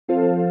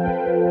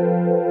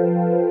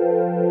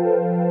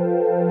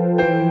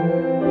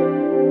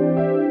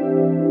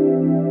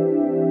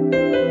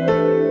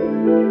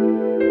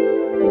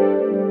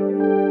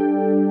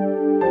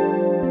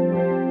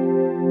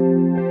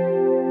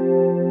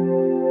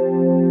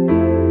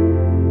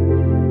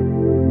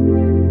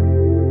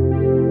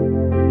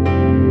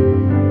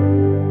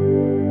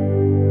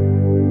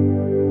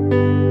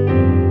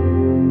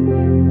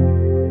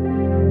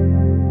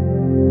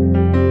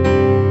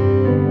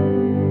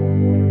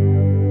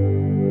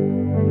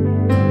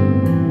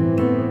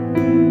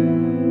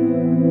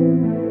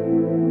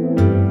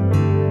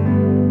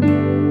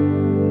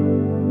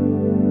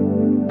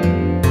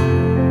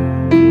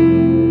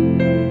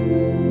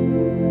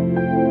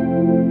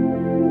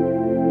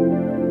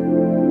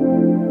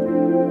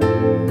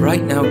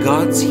Right now,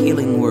 God's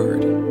healing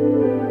word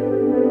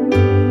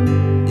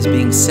is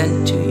being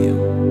sent to you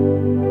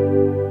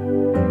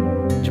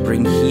to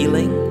bring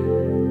healing,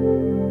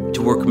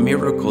 to work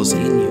miracles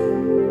in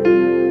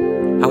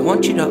you. I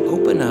want you to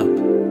open up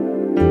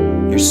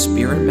your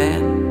spirit,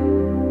 man.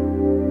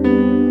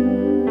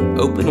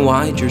 Open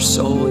wide your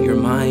soul, your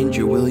mind,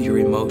 your will, your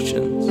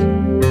emotions,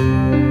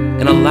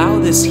 and allow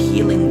this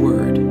healing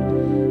word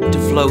to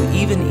flow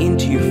even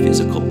into your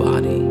physical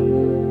body,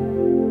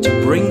 to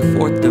bring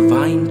forth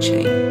divine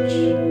change.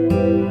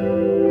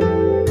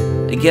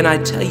 Again, I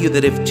tell you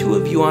that if two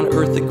of you on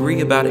earth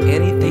agree about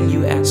anything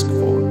you ask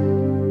for,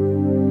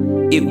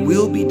 it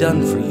will be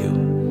done for you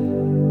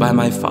by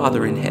my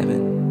Father in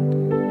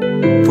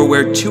heaven. For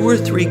where two or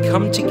three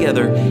come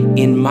together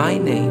in my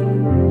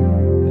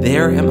name,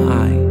 there am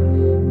I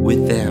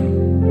with them.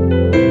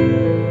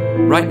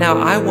 Right now,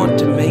 I want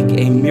to make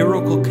a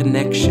miracle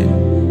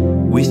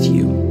connection with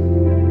you.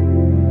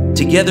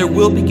 Together,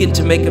 we'll begin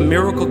to make a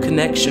miracle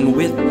connection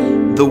with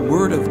the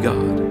Word of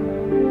God.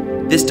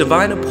 This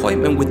divine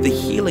appointment with the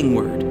healing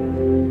Word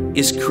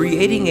is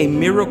creating a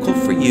miracle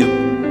for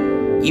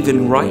you,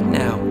 even right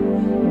now,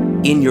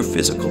 in your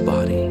physical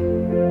body.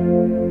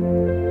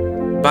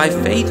 By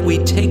faith, we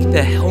take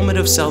the helmet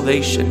of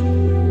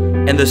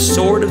salvation and the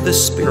sword of the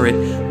Spirit,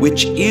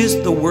 which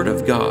is the Word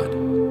of God.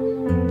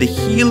 The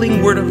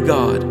healing Word of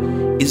God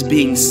is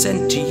being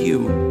sent to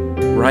you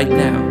right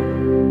now.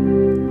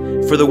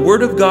 For the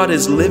Word of God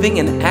is living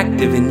and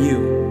active in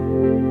you.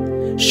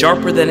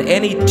 Sharper than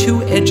any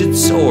two-edged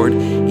sword,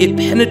 it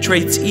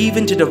penetrates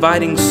even to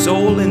dividing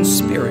soul and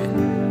spirit,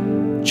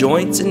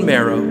 joints and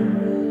marrow.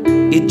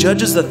 It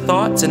judges the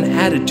thoughts and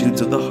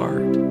attitudes of the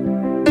heart.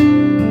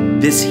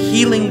 This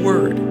healing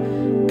Word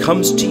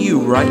comes to you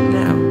right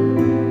now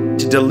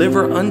to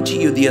deliver unto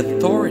you the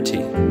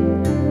authority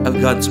of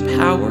God's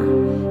power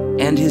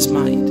and His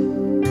might.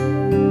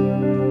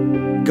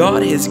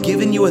 God has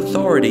given you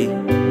authority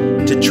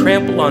to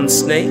trample on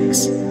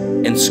snakes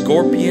and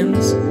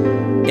scorpions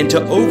and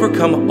to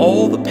overcome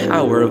all the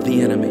power of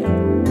the enemy.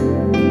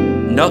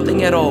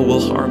 Nothing at all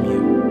will harm you.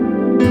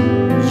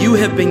 You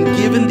have been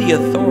given the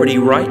authority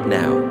right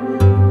now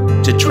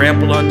to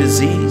trample on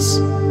disease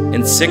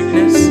and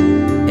sickness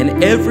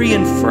and every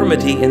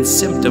infirmity and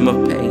symptom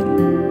of pain.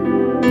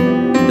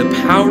 The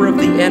power of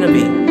the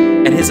enemy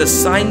and his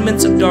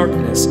assignments of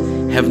darkness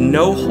have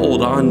no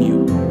hold on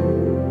you.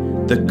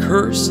 The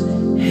curse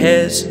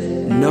has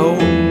no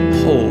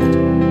hold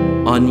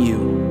on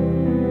you.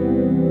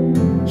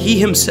 He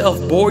himself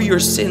bore your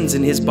sins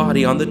in his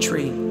body on the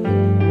tree,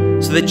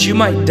 so that you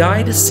might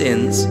die to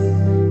sins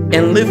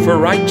and live for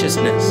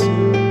righteousness.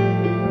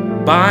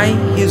 By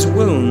his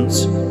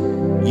wounds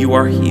you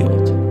are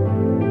healed.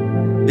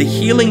 The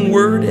healing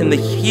word and the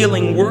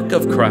healing work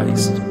of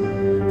Christ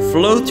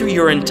flow through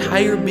your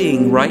entire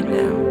being right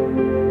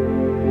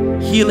now.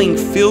 Healing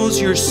fills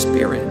your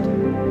spirit.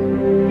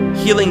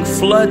 Healing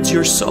floods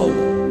your soul.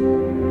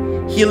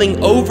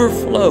 Healing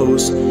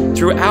overflows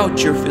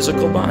throughout your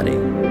physical body.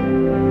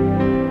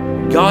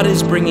 God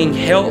is bringing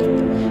health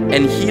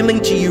and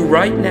healing to you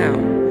right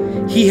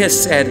now. He has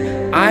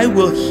said, I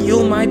will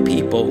heal my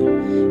people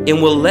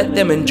and will let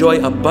them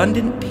enjoy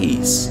abundant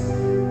peace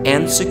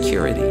and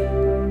security.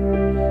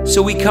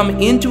 So we come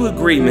into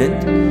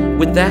agreement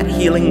with that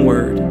healing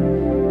word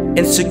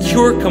and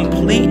secure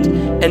complete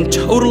and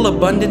total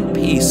abundant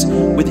peace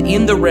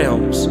within the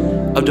realms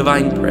of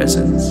divine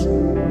presence.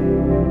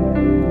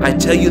 I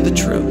tell you the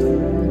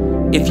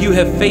truth. If you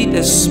have faith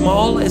as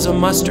small as a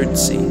mustard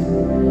seed,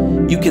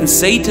 you can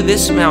say to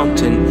this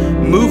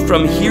mountain, move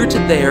from here to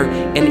there,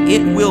 and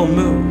it will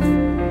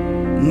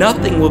move.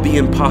 Nothing will be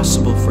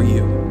impossible for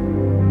you.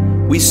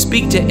 We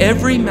speak to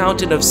every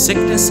mountain of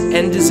sickness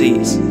and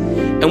disease,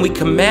 and we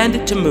command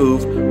it to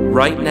move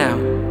right now.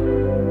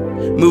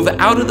 Move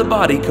out of the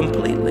body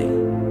completely.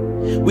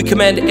 We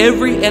command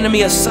every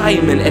enemy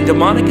assignment and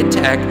demonic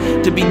attack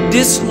to be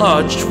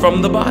dislodged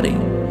from the body.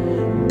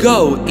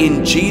 Go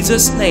in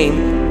Jesus'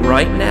 name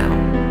right now.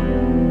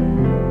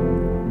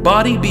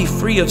 Body, be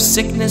free of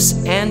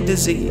sickness and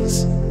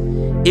disease.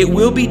 It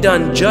will be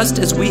done just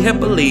as we have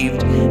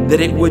believed that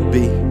it would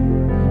be.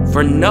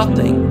 For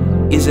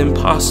nothing is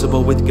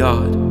impossible with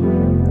God.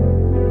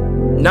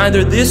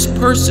 Neither this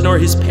person or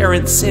his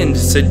parents sinned,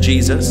 said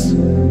Jesus,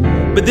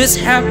 But this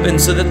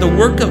happens so that the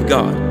work of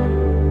God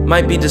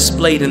might be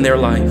displayed in their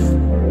life.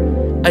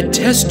 A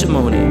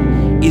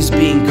testimony is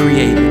being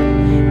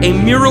created,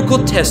 a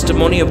miracle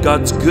testimony of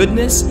God's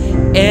goodness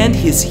and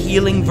His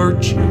healing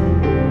virtue.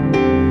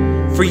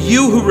 For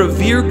you who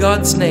revere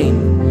God's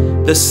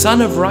name, the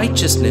Son of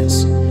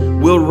Righteousness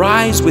will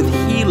rise with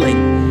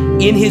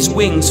healing in His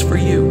wings for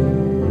you.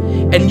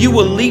 And you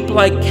will leap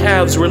like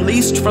calves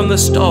released from the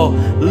stall.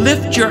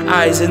 Lift your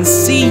eyes and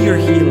see your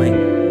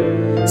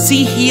healing.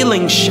 See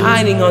healing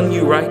shining on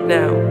you right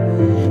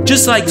now.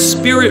 Just like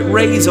spirit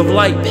rays of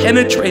light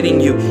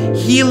penetrating you,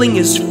 healing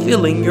is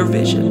filling your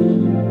vision.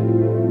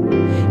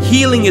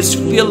 Healing is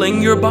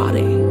filling your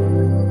body.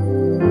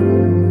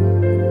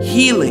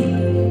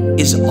 Healing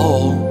is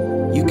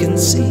all you can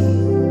see.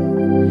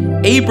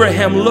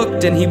 Abraham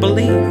looked and he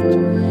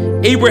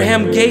believed.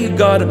 Abraham gave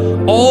God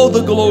all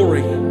the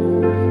glory.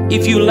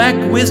 If you lack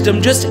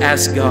wisdom, just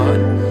ask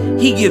God.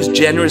 He gives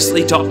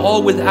generously to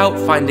all without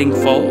finding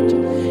fault,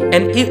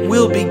 and it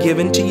will be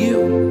given to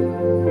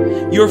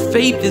you. Your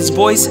faith is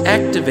voice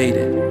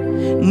activated.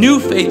 New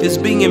faith is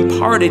being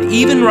imparted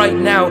even right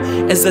now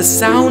as the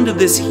sound of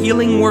this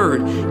healing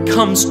word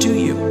comes to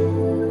you.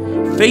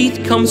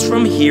 Faith comes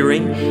from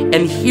hearing,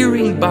 and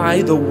hearing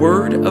by the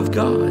word of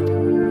God.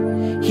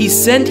 He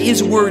sent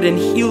His word and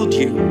healed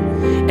you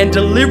and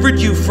delivered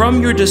you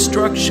from your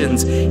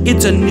destructions.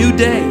 It's a new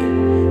day.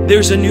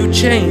 There's a new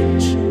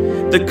change.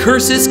 The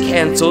curse is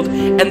canceled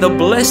and the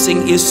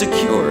blessing is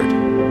secured.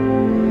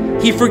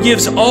 He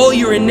forgives all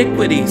your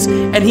iniquities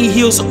and He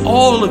heals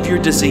all of your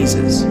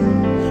diseases.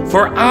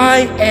 For I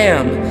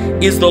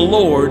am is the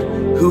Lord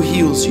who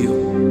heals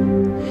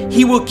you.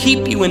 He will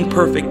keep you in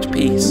perfect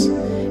peace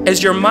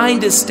as your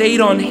mind is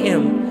stayed on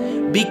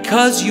Him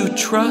because you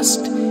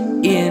trust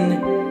in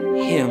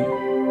Him.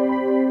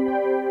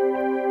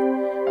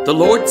 The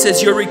Lord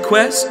says your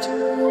request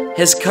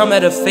has come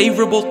at a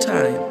favorable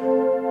time.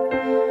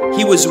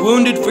 He was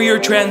wounded for your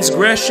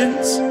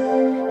transgressions.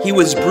 He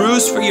was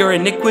bruised for your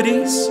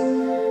iniquities.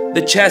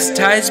 The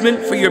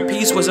chastisement for your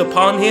peace was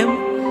upon Him,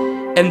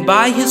 and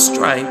by His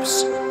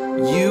stripes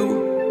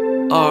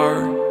you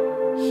are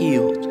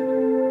healed.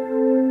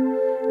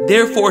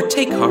 Therefore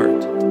take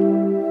heart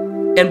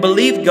and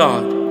believe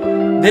God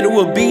that it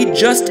will be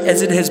just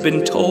as it has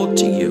been told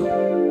to you.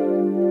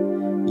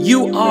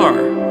 You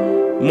are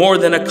more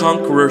than a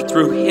conqueror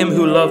through Him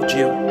who loved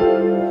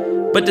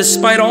you. But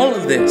despite all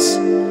of this,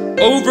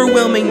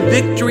 overwhelming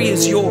victory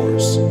is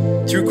yours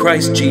through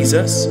Christ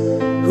Jesus,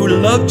 who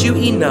loved you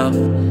enough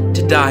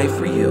to die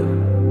for you.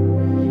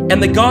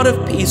 And the God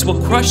of peace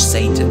will crush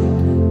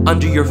Satan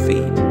under your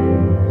feet.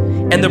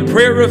 And the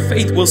prayer of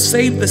faith will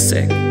save the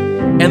sick,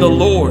 and the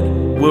Lord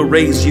will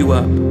raise you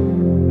up.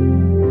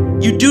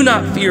 You do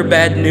not fear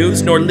bad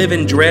news, nor live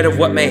in dread of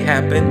what may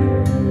happen.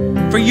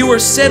 For you are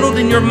settled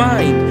in your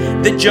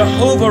mind that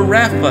Jehovah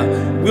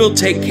Rapha will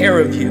take care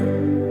of you.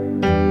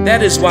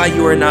 That is why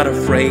you are not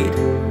afraid,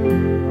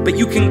 but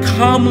you can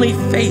calmly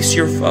face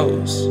your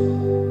foes.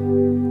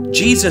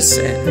 Jesus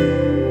said,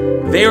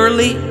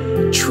 "Verily,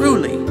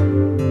 truly,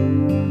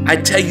 I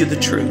tell you the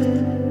truth.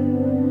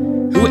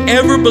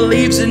 Whoever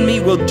believes in me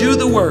will do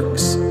the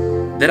works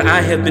that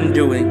I have been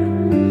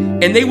doing,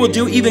 and they will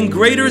do even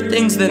greater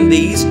things than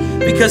these,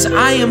 because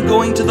I am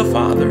going to the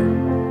Father,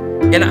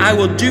 and I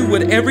will do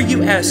whatever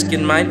you ask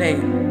in my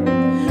name,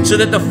 so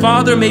that the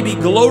Father may be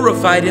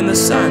glorified in the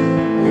Son.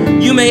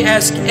 You may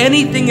ask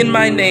anything in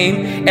my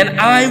name, and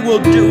I will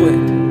do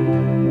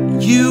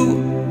it."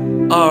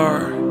 You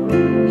are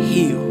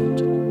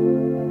healed.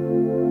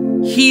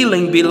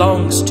 Healing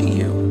belongs to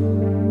you.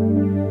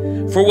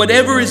 For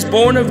whatever is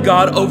born of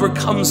God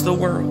overcomes the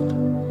world.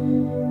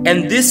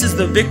 And this is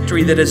the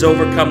victory that has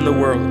overcome the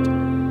world,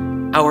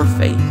 our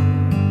faith.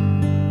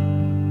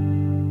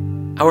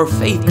 Our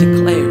faith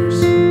declares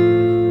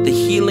the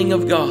healing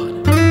of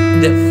God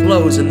that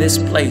flows in this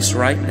place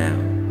right now.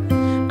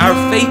 Our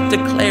faith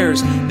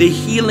declares the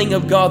healing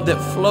of God that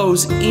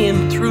flows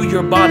in through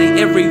your body,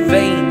 every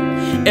vein,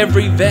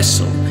 every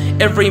vessel,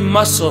 every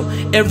muscle,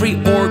 every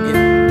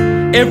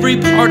organ, every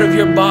part of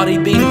your body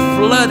being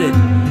flooded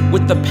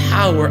with the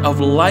power of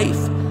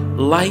life,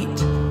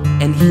 light,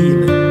 and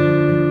healing.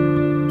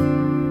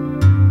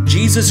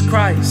 Jesus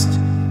Christ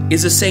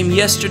is the same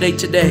yesterday,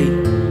 today,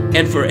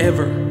 and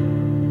forever.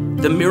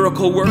 The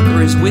miracle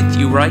worker is with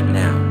you right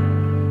now.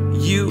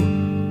 You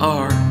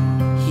are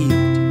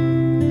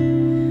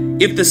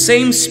healed. If the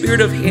same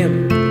Spirit of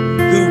Him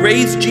who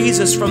raised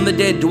Jesus from the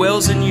dead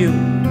dwells in you,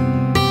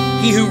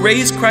 He who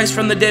raised Christ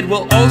from the dead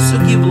will also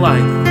give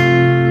life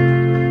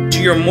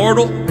to your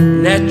mortal,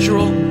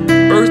 natural,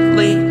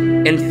 earthly,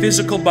 and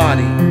physical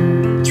body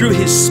through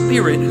His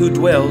Spirit who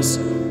dwells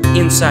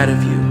inside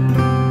of you.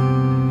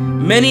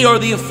 Many are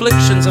the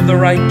afflictions of the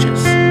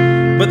righteous,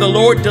 but the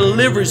Lord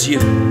delivers you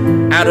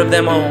out of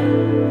them all.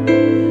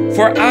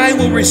 For I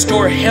will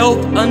restore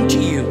health unto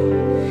you,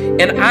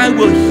 and I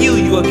will heal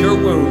you of your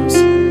wounds,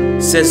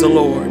 says the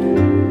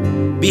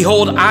Lord.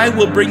 Behold, I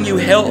will bring you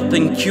health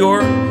and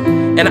cure,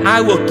 and I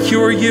will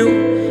cure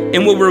you,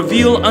 and will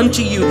reveal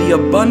unto you the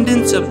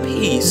abundance of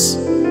peace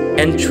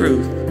and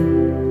truth.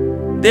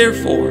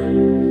 Therefore,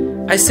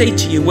 I say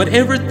to you,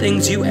 whatever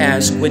things you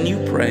ask when you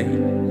pray,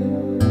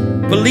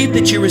 believe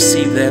that you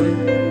receive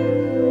them,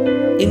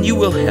 and you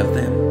will have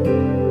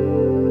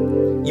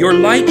them. Your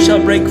light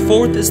shall break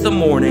forth as the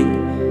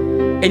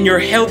morning, and your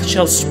health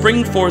shall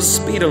spring forth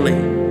speedily,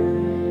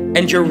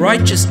 and your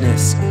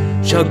righteousness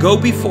shall go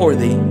before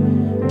thee.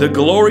 The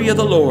glory of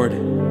the Lord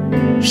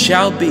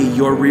shall be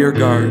your rear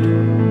guard.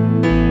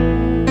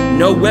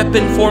 No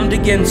weapon formed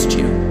against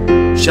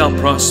you shall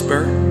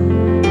prosper,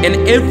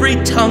 and every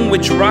tongue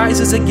which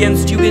rises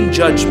against you in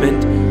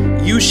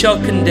judgment you shall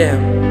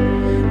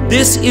condemn.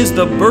 This is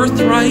the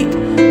birthright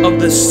of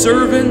the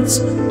servants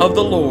of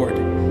the Lord,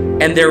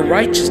 and their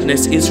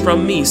righteousness is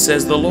from me,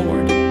 says the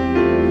Lord.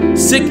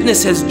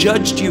 Sickness has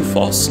judged you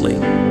falsely.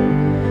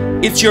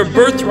 It's your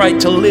birthright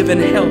to live in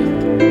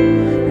health.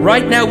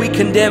 Right now we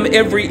condemn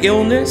every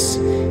illness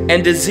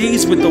and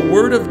disease with the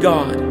word of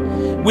God,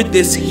 with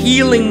this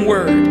healing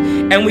word,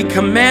 and we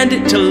command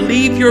it to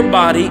leave your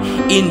body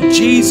in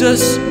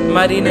Jesus'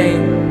 mighty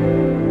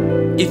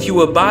name. If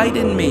you abide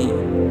in me,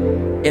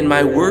 and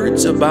my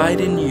words abide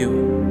in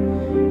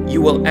you,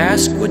 you will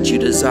ask what you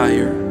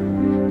desire,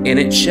 and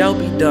it shall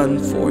be done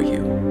for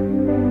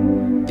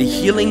you. The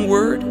healing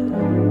word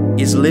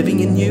is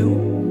living in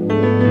you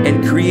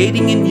and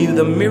creating in you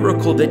the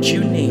miracle that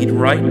you need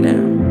right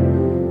now.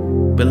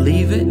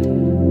 Believe it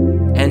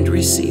and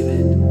receive it.